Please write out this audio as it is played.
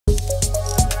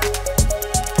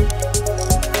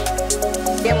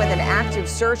begin with an active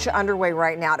search underway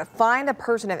right now to find a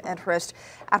person of interest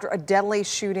after a deadly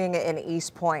shooting in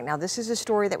East Point. Now, this is a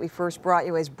story that we first brought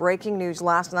you as breaking news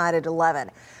last night at 11.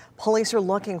 Police are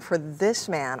looking for this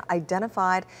man,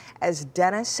 identified as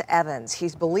Dennis Evans.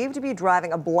 He's believed to be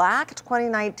driving a black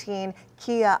 2019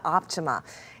 Kia Optima.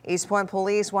 East Point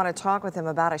police want to talk with him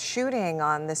about a shooting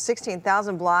on the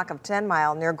 16,000 block of 10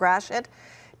 Mile near Gratiot.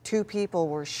 2 people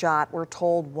were shot. We're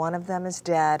told one of them is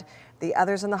dead, the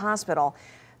other's in the hospital.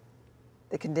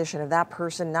 The condition of that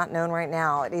person not known right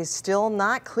now. It is still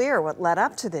not clear what led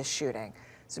up to this shooting.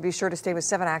 So be sure to stay with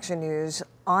 7 Action News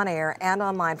on air and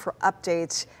online for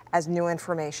updates as new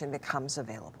information becomes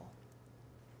available.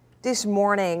 This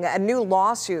morning, a new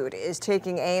lawsuit is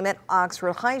taking aim at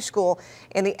Oxford High School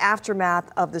in the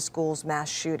aftermath of the school's mass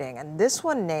shooting. And this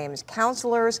one names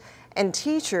counselors and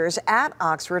teachers at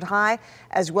Oxford High,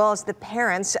 as well as the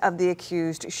parents of the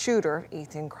accused shooter,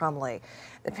 Ethan Crumley.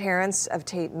 The parents of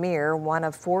Tate Meir, one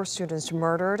of 4 students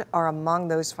murdered, are among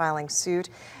those filing suit.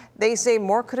 They say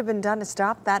more could have been done to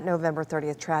stop that November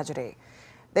 30th tragedy.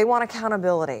 They want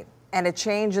accountability and a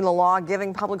change in the law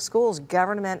giving public schools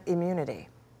government immunity.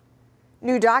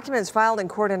 New documents filed in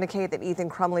court indicate that Ethan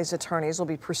Crumley's attorneys will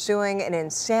be pursuing an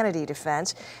insanity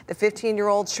defense. The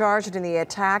 15-year-old charged in the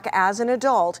attack as an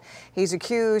adult. He's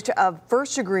accused of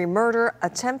first-degree murder,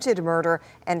 attempted murder,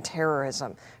 and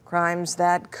terrorism, crimes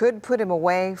that could put him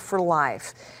away for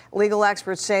life. Legal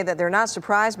experts say that they're not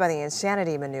surprised by the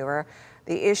insanity maneuver.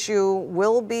 The issue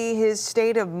will be his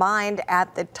state of mind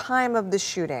at the time of the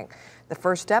shooting. The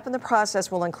first step in the process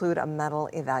will include a mental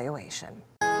evaluation.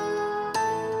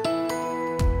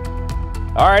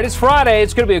 All right, it's Friday.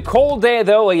 It's going to be a cold day,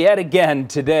 though, yet again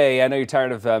today. I know you're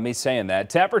tired of me saying that.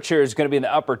 Temperature is going to be in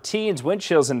the upper teens, wind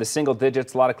chills in the single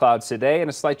digits, a lot of clouds today, and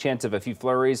a slight chance of a few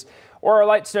flurries or a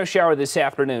light snow shower this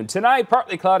afternoon. Tonight,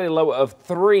 partly cloudy, low of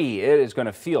 3. It is going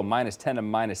to feel -10 to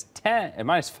 -10, and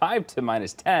 -5 to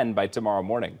 -10 by tomorrow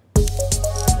morning.